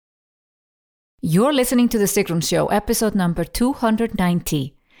You're listening to The Sigrun Show, episode number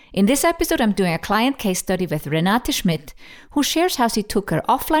 290. In this episode, I'm doing a client case study with Renate Schmidt, who shares how she took her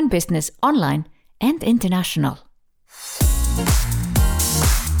offline business online and international.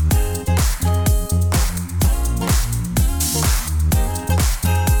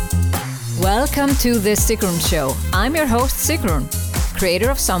 Welcome to The Sigrun Show. I'm your host, Sigrun,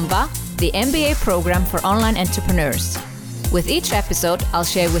 creator of Samba, the MBA program for online entrepreneurs. With each episode, I'll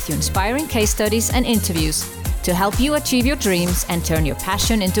share with you inspiring case studies and interviews to help you achieve your dreams and turn your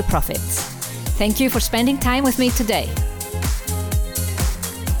passion into profits. Thank you for spending time with me today.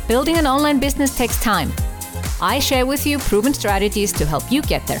 Building an online business takes time. I share with you proven strategies to help you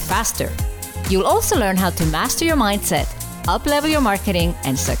get there faster. You'll also learn how to master your mindset, up-level your marketing,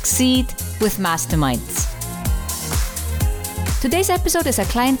 and succeed with masterminds. Today's episode is a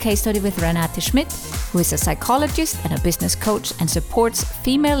client case study with Renate Schmidt, who is a psychologist and a business coach and supports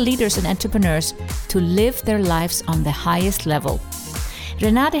female leaders and entrepreneurs to live their lives on the highest level.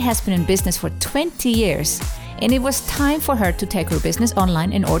 Renate has been in business for 20 years, and it was time for her to take her business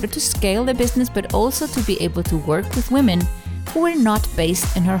online in order to scale the business, but also to be able to work with women who were not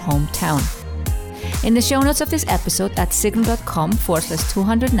based in her hometown. In the show notes of this episode at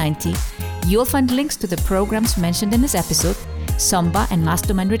sigrun.com/290, you'll find links to the programs mentioned in this episode, Samba and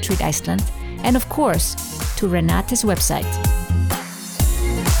Mastermind Retreat Iceland, and of course, to Renate's website.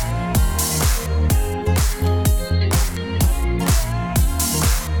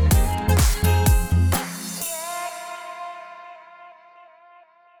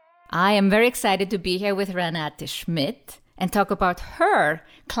 I am very excited to be here with Renate Schmidt and talk about her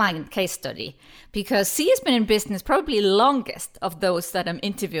client case study, because she has been in business probably longest of those that I'm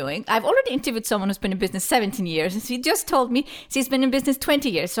interviewing. I've already interviewed someone who's been in business 17 years, and she just told me she's been in business 20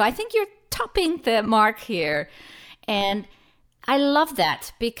 years. So I think you're topping the mark here. And I love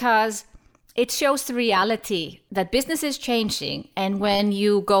that because it shows the reality that business is changing. And when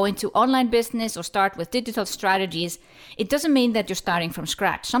you go into online business or start with digital strategies, it doesn't mean that you're starting from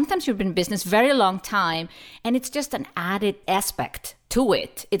scratch. Sometimes you've been in business very long time, and it's just an added aspect to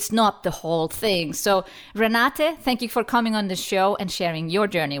it. It's not the whole thing. So Renate, thank you for coming on the show and sharing your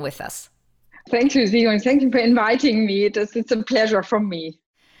journey with us. Thank you, Zion. Thank you for inviting me. It's a pleasure from me.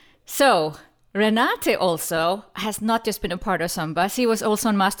 So Renate also has not just been a part of Samba, she was also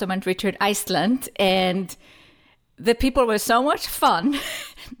on Mastermind Retreat Iceland, and the people were so much fun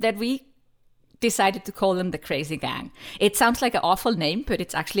that we decided to call them the Crazy Gang. It sounds like an awful name, but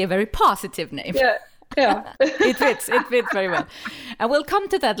it's actually a very positive name. Yeah. It fits very well. And we'll come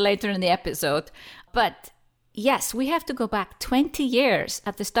to that later in the episode. But yes, we have to go back 20 years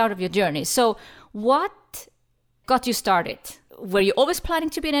at the start of your journey. So what got you started? Were you always planning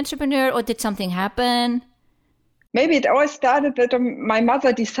to be an entrepreneur, or did something happen? Maybe it all started that my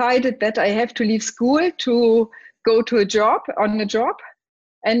mother decided that I have to leave school to go to a job.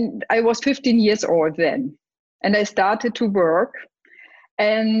 And I was 15 years old then. And I started to work.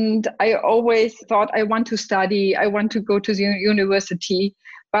 And I always thought I want to study, I want to go to the university,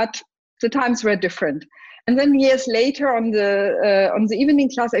 but the times were different. And then years later on the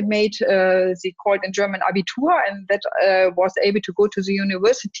evening class, I made the called in German Abitur, and that was able to go to the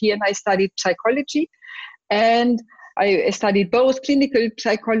university, and I studied psychology. And I studied both clinical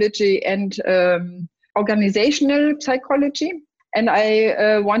psychology and organizational psychology. And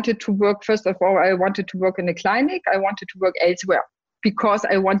I wanted to work, first of all, I wanted to work in a clinic. I wanted to work elsewhere because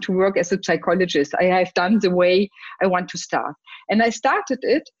I want to work as a psychologist. I have done the way I want to start. And I started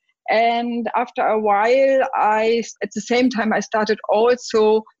it. And after a while, at the same time, I started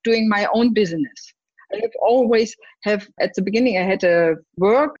also doing my own business. I have always at the beginning, I had to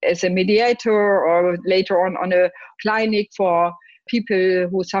work as a mediator or later on a clinic for people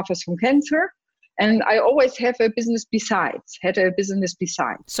who suffer from cancer. And I always had a business besides.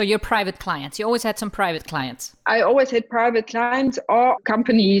 So your private clients, you always had some private clients. I always had private clients or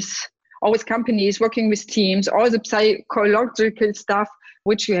companies, always companies working with teams, all the psychological stuff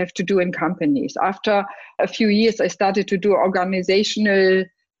which you have to do in companies. After a few years, I started to do organizational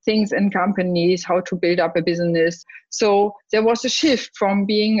things in companies, how to build up a business. So there was a shift from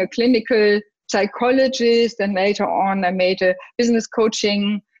being a clinical psychologist, and later on I made a business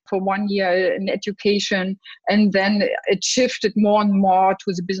coaching for 1 year in education. And then it shifted more and more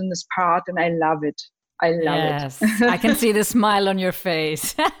to the business part, and I love it. Yes, I can see the smile on your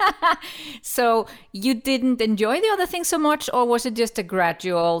face. So you didn't enjoy the other thing so much, or was it just a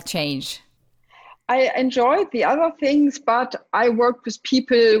gradual change? I enjoyed the other things, but I worked with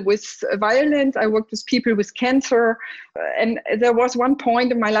people with violence. I worked with people with cancer. And there was one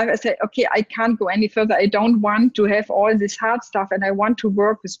point in my life I said, okay, I can't go any further. I don't want to have all this hard stuff. And I want to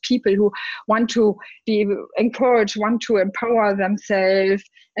work with people who want to be encouraged, want to empower themselves,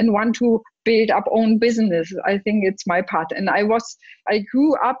 and want to build up own business. I think it's my part. And I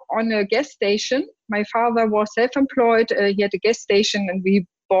grew up on a gas station. My father was self-employed. He had a gas station, and we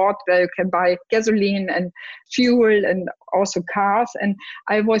bought, you can buy gasoline and fuel and also cars. And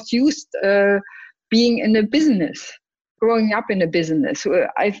I was used being in a business, growing up in a business.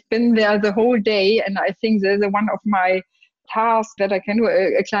 I've been there the whole day, and I think there's one of my tasks that I can do.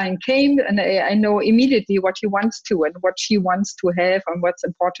 A client came, and I know immediately what he wants to and what she wants to have and what's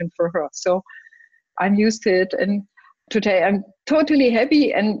important for her. So I'm used to it, and today I'm totally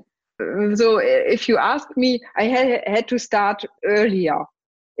happy. And so if you ask me, I had to start earlier.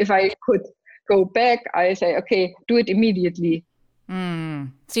 If I could go back, I say, okay, do it immediately.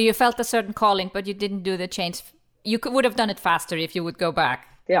 So you felt a certain calling, but you didn't do the change. You would have done it faster if you would go back.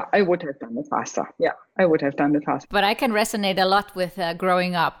 Yeah, I would have done it faster. Yeah, I would have done it faster. But I can resonate a lot with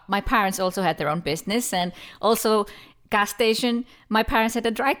growing up. My parents also had their own business, and also gas station. My parents had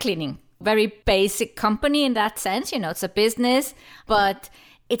a dry cleaning. Very basic company in that sense. It's a business, but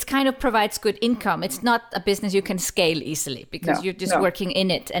it kind of provides good income. It's not a business you can scale easily because you're just working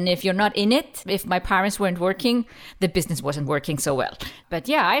in it. And if you're not in it, if my parents weren't working, the business wasn't working so well. But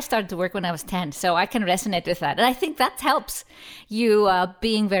yeah, I started to work when I was 10, so I can resonate with that. And I think that helps you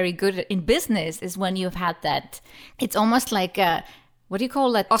being very good in business is when you've had that. It's almost like, what do you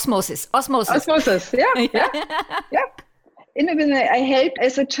call that? Osmosis, yeah. In a business, I helped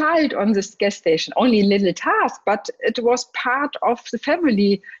as a child on this gas station, only little tasks, but it was part of the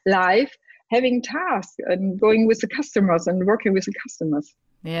family life, having tasks and going with the customers and working with the customers.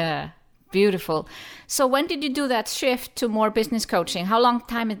 Yeah, beautiful. So when did you do that shift to more business coaching? How long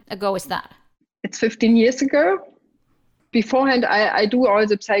time ago is that? It's 15 years ago. Beforehand, I do all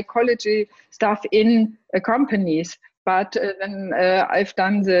the psychology stuff in companies, but then I've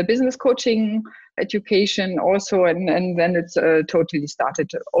done the business coaching education also, and then it's totally started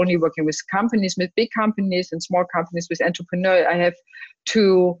only working with companies, with big companies and small companies, with entrepreneurs. I have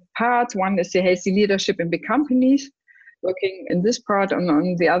two parts. One is the healthy leadership in big companies, working in this part. And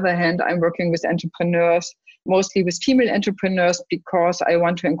on the other hand, I'm working with entrepreneurs, mostly with female entrepreneurs, because I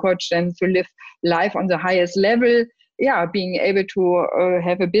want to encourage them to live life on the highest level. Yeah, being able to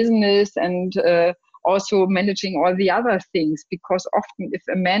have a business and also managing all the other things, because often if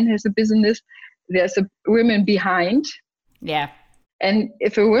a man has a business, there's a woman behind. Yeah. And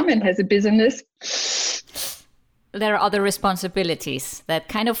if a woman has a business, there are other responsibilities that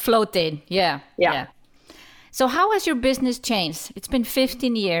kind of float in. Yeah. So how has your business changed? It's been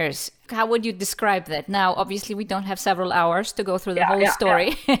 15 years. How would you describe that? Now, obviously, we don't have several hours to go through the whole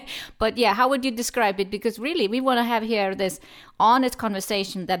story. But yeah, how would you describe it? Because really, we want to have here this honest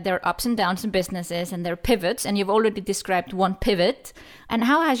conversation that there are ups and downs in businesses and there are pivots. And you've already described one pivot. And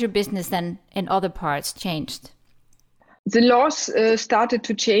how has your business then in other parts changed? The laws started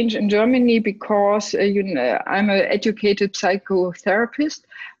to change in Germany because I'm an educated psychotherapist,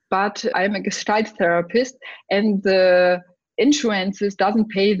 but I'm a Gestalt therapist, and the insurances doesn't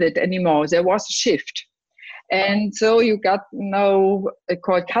pay that anymore. There was a shift. And so you got now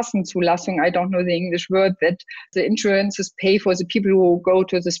called Kassenzulassung, I don't know the English word, that the insurances pay for the people who go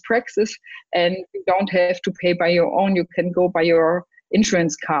to this praxis, and you don't have to pay by your own. You can go by your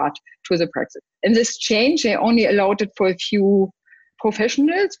insurance card to the praxis. And this change, they only allowed it for a few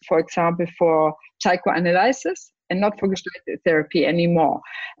professionals, for example, for psychoanalysis, and not for Gestalt therapy anymore.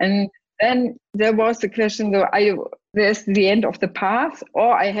 And then there was the question, there's the end of the path,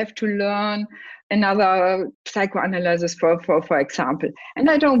 or I have to learn another psychoanalysis, for example. And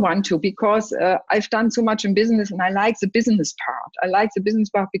I don't want to, because I've done so much in business, and I like the business part. I like the business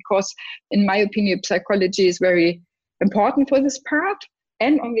part because, in my opinion, psychology is very important for this part.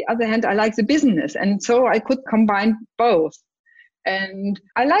 And on the other hand, I like the business. And so I could combine both. And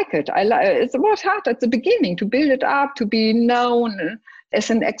I like it. It was hard at the beginning to build it up, to be known as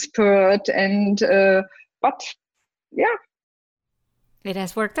an expert, but yeah. It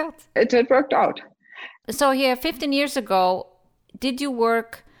has worked out. It had worked out. So here, 15 years ago, did you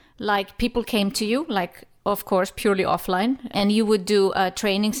work like people came to you, like, of course, purely offline, and you would do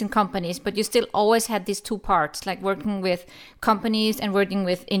trainings in companies, but you still always had these two parts, like working with companies and working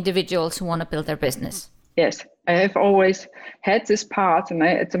with individuals who want to build their business? Yes, I have always had this part, and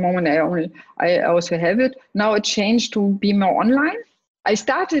at the moment I also have it. Now it changed to be more online. I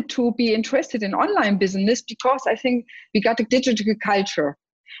started to be interested in online business because I think we got a digital culture.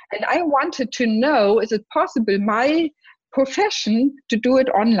 And I wanted to know, is it possible my profession to do it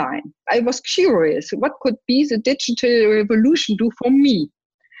online? I was curious, what could be the digital revolution do for me?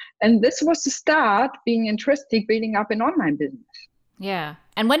 And this was the start, being interested, building up an online business. Yeah.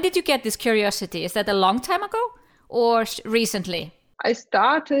 And when did you get this curiosity? Is that a long time ago or recently? I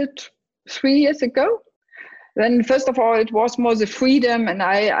started 3 years ago. Then, first of all, it was more the freedom, and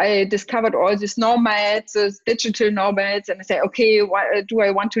I discovered all these nomads, these digital nomads, and I said, okay, why do I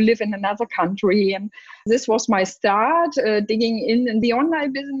want to live in another country? And this was my start, digging in the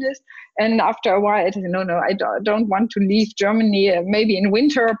online business. And after a while, I said, no, I don't want to leave Germany, maybe in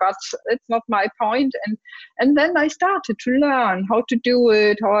winter, but it's not my point. And then I started to learn how to do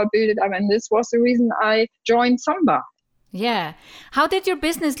it, how I build it up. And this was the reason I joined Samba. Yeah. How did your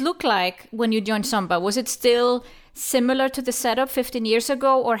business look like when you joined Samba? Was it still similar to the setup 15 years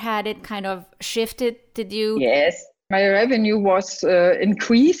ago, or had it kind of shifted? Did you? Yes, my revenue was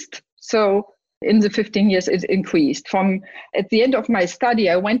increased. So in the 15 years, it increased. From at the end of my study,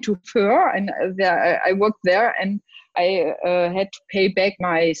 I went to Föhr, and I worked there, and I had to pay back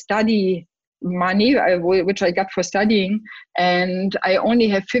my study money, which I got for studying. And I only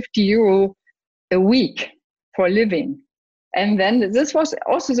have 50 euro a week for living. And then this was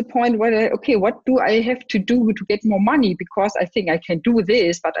also the point where, okay, what do I have to do to get more money? Because I think I can do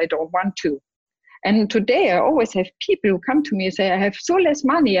this, but I don't want to. And today I always have people who come to me and say, I have so less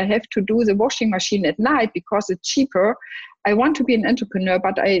money, I have to do the washing machine at night because it's cheaper. I want to be an entrepreneur,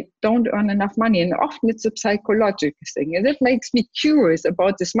 but I don't earn enough money. And often it's a psychological thing. And that makes me curious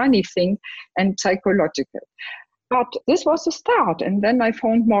about this money thing and psychological. But this was the start. And then I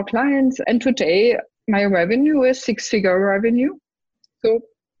found more clients. And today my revenue is 6-figure revenue. So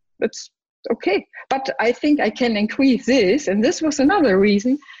it's okay. But I think I can increase this. And this was another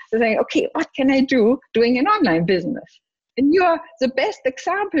reason to say, okay, what can I do doing an online business? And you're the best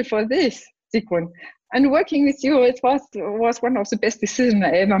example for this, Sigrun. And working with you, it was one of the best decisions I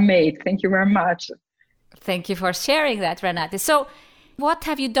ever made. Thank you very much. Thank you for sharing that, Renate. So what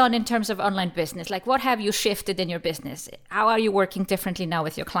have you done in terms of online business? Like, what have you shifted in your business? How are you working differently now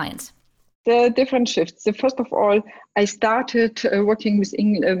with your clients? The different shifts. So first of all, I started working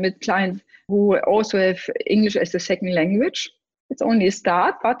with clients who also have English as a second language. It's only a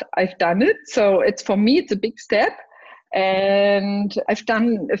start, but I've done it. So it's, for me, it's a big step. And I've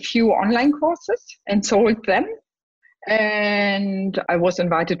done a few online courses and sold them. And I was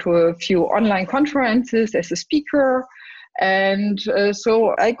invited to a few online conferences as a speaker. And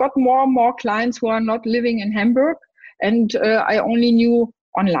so I got more and more clients who are not living in Hamburg, and I only knew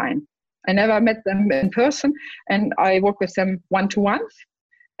online. I never met them in person, and I work with them one-to-one.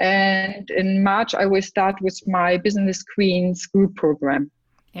 And in March, I will start with my Business Queens group program.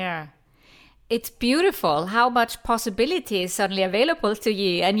 Yeah. It's beautiful how much possibility is suddenly available to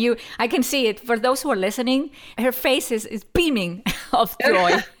you. And I can see it. For those who are listening, her face is beaming of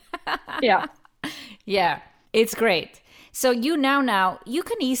joy. Yeah. Yeah, it's great. So you you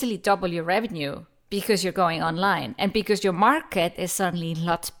can easily double your revenue because you're going online and because your market is suddenly a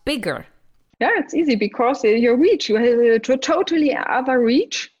lot bigger. Yeah, it's easy because you have a totally other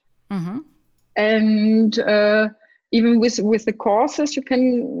reach. Mm-hmm. And even with the courses, you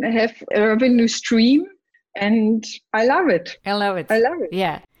can have a revenue stream. And I love it. I love it.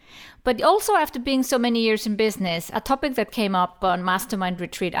 Yeah. But also, after being so many years in business, a topic that came up on Mastermind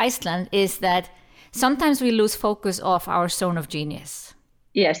Retreat Iceland is that sometimes we lose focus of our zone of genius.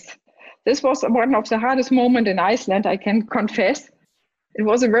 Yes. This was one of the hardest moments in Iceland, I can confess. It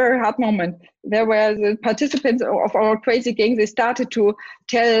was a very hard moment. There were the participants of our crazy gang. They started to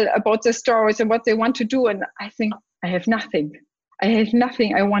tell about their stories and what they want to do. And I think, I have nothing.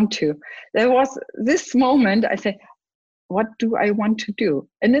 I want to. There was this moment, I said, what do I want to do?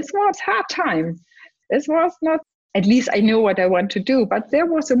 And it was hard time. It was not, at least I know what I want to do. But there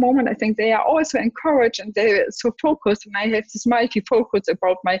was a moment, I think they are also encouraged and they're so focused. And I have this multi-focus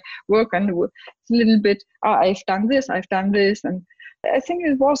about my work, and a little bit, I've done this. And I think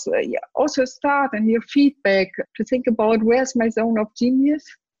it was also a start and your feedback to think about where's my zone of genius?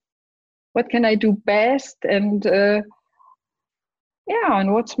 What can I do best? And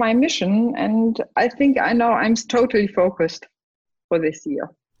and what's my mission? And I think I know I'm totally focused for this year.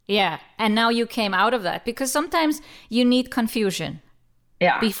 Yeah. And now you came out of that, because sometimes you need confusion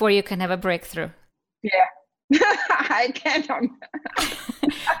before you can have a breakthrough. Yeah. I can't.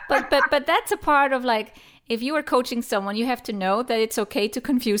 But that's a part of, like, if you are coaching someone, you have to know that it's okay to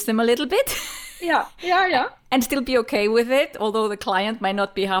confuse them a little bit. Yeah. And still be okay with it, although the client might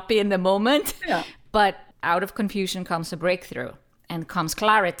not be happy in the moment. Yeah. But out of confusion comes a breakthrough and comes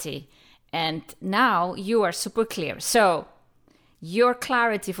clarity. And now you are super clear. So your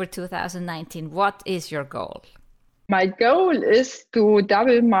clarity for 2019. What is your goal? My goal is to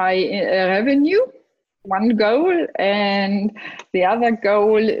double my revenue, one goal. And the other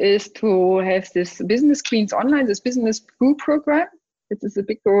goal is to have this Business Queens Online, this business group program. It is a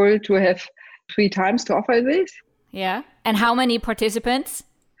big goal to have 3 times to offer this. Yeah. And how many participants?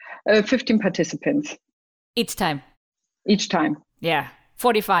 15 participants. Each time? Each time. Yeah.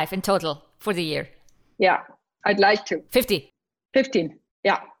 45 in total for the year. Yeah, I'd like to. 50? 15,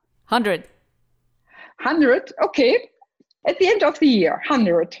 yeah. 100? 100, okay. At the end of the year,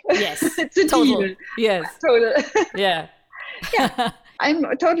 100. Yes. It's a total. deal. Yes. Total. Yeah. Yeah. I'm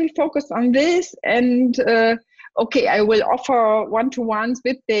totally focused on this. And okay, I will offer one-to-ones,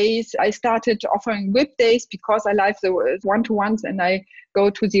 VIP days. I started offering VIP days because I like the one-to-ones, and I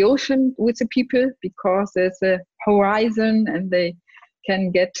go to the ocean with the people because there's a horizon and they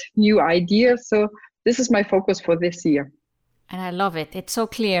can get new ideas. So this is my focus for this year. And I love it. It's so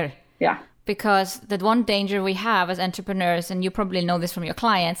clear. Yeah. Because that one danger we have as entrepreneurs, and you probably know this from your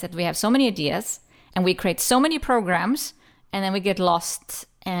clients, that we have so many ideas and we create so many programs and then we get lost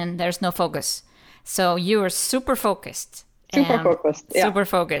and there's no focus. So you are super focused. Super focused. Yeah. Super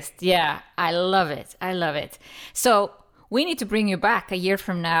focused. Yeah. I love it. I love it. So we need to bring you back a year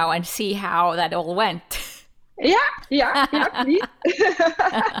from now and see how that all went. Yeah, please.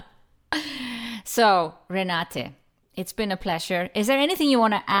 So, Renate, it's been a pleasure. Is there anything you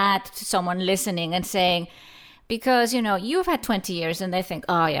want to add to someone listening and saying, because, you know, you've had 20 years and they think,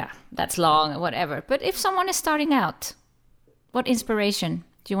 oh yeah, that's long, whatever. But if someone is starting out, what inspiration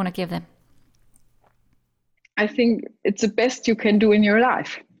do you want to give them? I think it's the best you can do in your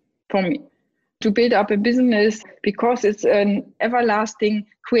life, for me, to build up a business, because it's an everlasting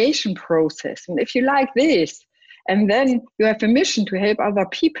creation process. And if you like this, and then you have a mission to help other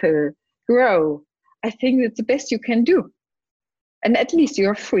people grow, I think it's the best you can do. And at least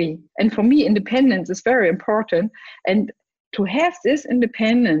you're free. And for me, independence is very important. And to have this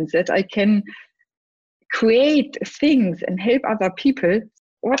independence that I can create things and help other people,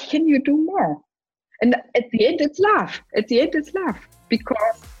 what can you do more? And at the end, it's love. At the end, it's love.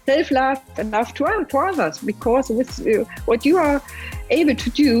 Because self-love and love to others. Because with what you are able to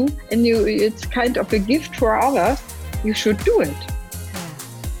do, and it's kind of a gift for others, you should do it.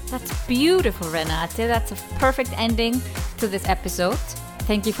 That's beautiful, Renate. That's a perfect ending to this episode.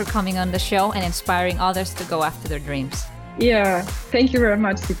 Thank you for coming on the show and inspiring others to go after their dreams. Yeah, thank you very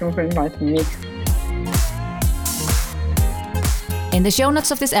much, Sigrun, for inviting me. In the show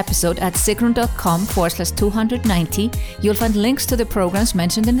notes of this episode at sigrun.com/290, you'll find links to the programs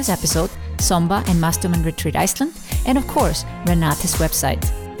mentioned in this episode, Zomba and Mastermind Retreat Iceland, and of course, Renate's website.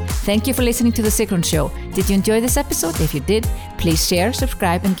 Thank you for listening to The Sigrun Show. Did you enjoy this episode? If you did, please share,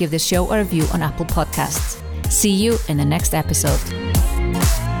 subscribe, and give this show a review on Apple Podcasts. See you in the next episode.